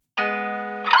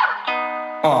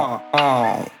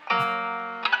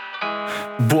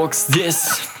Бог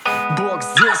здесь.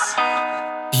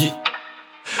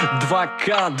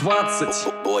 2К20.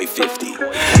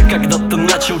 Когда-то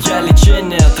начал я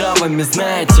лечение травами,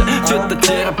 знаете,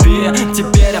 фитотерапия,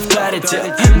 теперь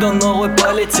авторитет. До новый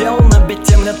полетел, на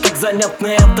бите мне так занятно,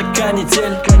 это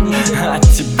канитель. А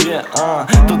тебе,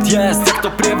 тут я из тех, кто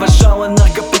превышал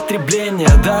энергопотребление,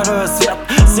 даруя свет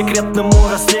секретному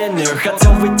растению.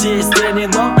 Хотел выйти из тени,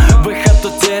 но выход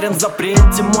утерян,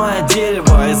 запрете мое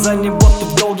дерево. Из-за него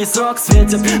тут долгий срок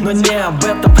светит, но не об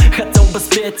этом хотел бы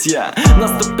спеть я.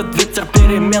 Наступит ветер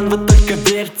перемен, вы только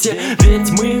верьте, ведь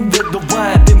мы,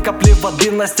 выдувая дым, капли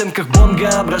воды на стенках бонга,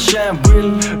 обращаем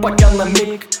пыль, пока на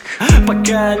миг,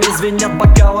 пока не звенят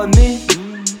бокалами.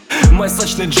 Мой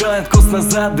сочный джойнт вкусно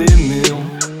задымил.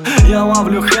 Я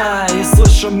ловлю хай и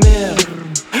слышу мир.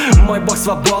 Мой бог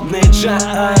свободный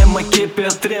джай, мой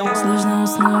кипятрил. Сложно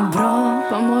уснуть, бро,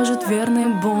 поможет верный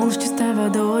бул. С чистой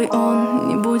водой он,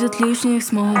 не будет лишних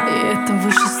смол. И это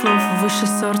выше слов, выше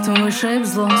сорт, выше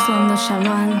взлом. Словно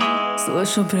шаман,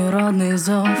 слышу природный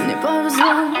зов. Мне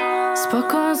повезло,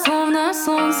 спокойно, словно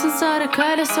солнце, царь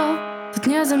колесо. Тут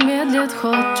не замедлит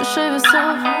ход чаши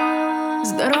весов.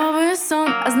 Здоровый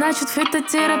сон, а значит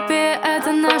фитотерапия —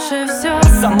 это наше все.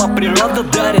 Сама природа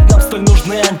дарит нам столь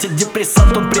нужный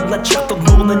антидепрессант. Он предначертан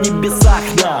был на небесах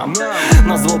нам,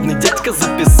 но злобный дядька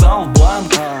записал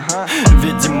бланк.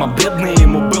 Видимо, бедный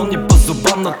ему был не по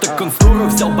зубам, но так он в туру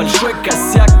взял большой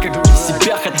косяк. Как и в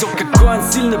себя хотел, какой он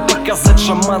сильный показать.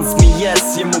 Шаман,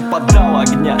 смеясь, ему подал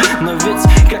огня. Но ведь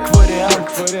как вариант,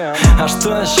 а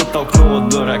что еще толкнуло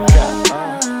дурака?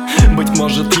 Быть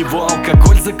может, его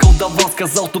алкоголь заколдовал.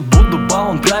 Сказал, тут буду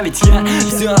балом править я.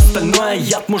 Все остальное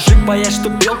яд, мужик, боясь, что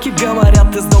белки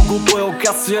говорят. Издал глупой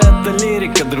указ, все это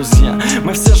лирика, друзья.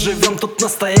 Мы все живем тут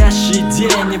настоящий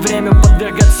день. Не время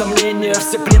подвергать сомнению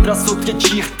все предрассудки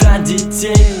чьих-то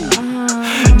детей.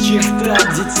 Чьих-то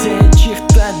детей,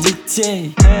 чьих-то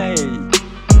детей.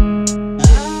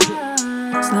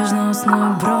 Сложно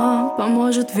уснуть, бро,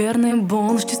 поможет верный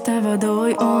бул. С чистой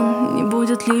водой он, не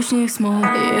будет лишних смол.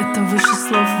 И это выше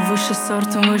слов, выше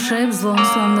сорт, выше взлом.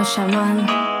 Словно шаман,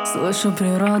 слышу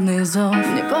природный зов.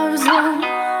 Мне повезло,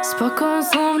 спокойно,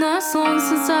 словно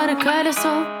солнце, царь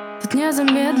колесо. Тут не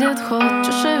замедлит ход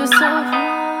чаши весов.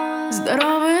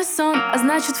 Здоровый сон, а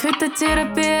значит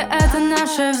фитотерапия — это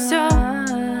наше все.